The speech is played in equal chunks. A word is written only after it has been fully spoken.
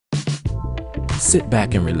Sit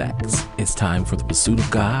back and relax. It's time for the Pursuit of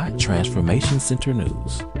God Transformation Center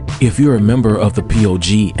News. If you're a member of the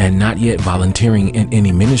POG and not yet volunteering in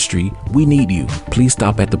any ministry, we need you. Please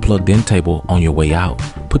stop at the plugged in table on your way out.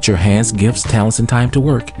 Put your hands, gifts, talents, and time to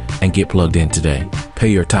work and get plugged in today. Pay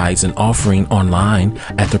your tithes and offering online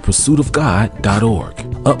at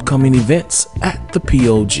thepursuitofgod.org. Upcoming events at the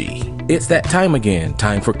POG. It's that time again,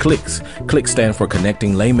 time for Clicks. Clicks stand for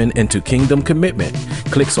Connecting Laymen into Kingdom Commitment.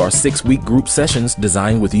 Clicks are 6-week group sessions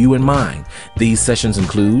designed with you in mind. These sessions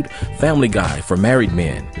include Family Guy for married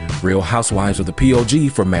men, Real Housewives of the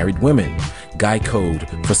POG for married women, Guy Code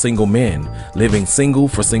for single men, Living Single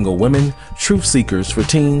for single women, Truth Seekers for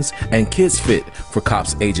teens, and Kids Fit for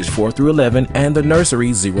cops ages 4 through 11 and the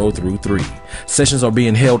nursery 0 through 3. Sessions are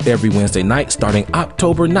being held every Wednesday night starting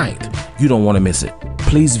October 9th. You don't want to miss it.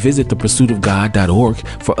 Please visit thepursuitofgod.org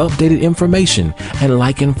for updated information and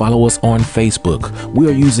like and follow us on Facebook. We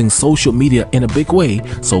are using social media in a big way,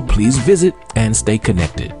 so please visit and stay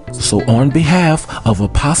connected. So on behalf of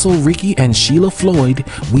Apostle Ricky and Sheila Floyd,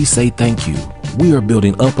 we say thank you. We are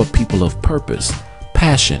building up a people of purpose,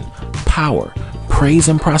 passion, power, praise,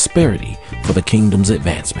 and prosperity for the kingdom's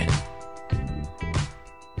advancement.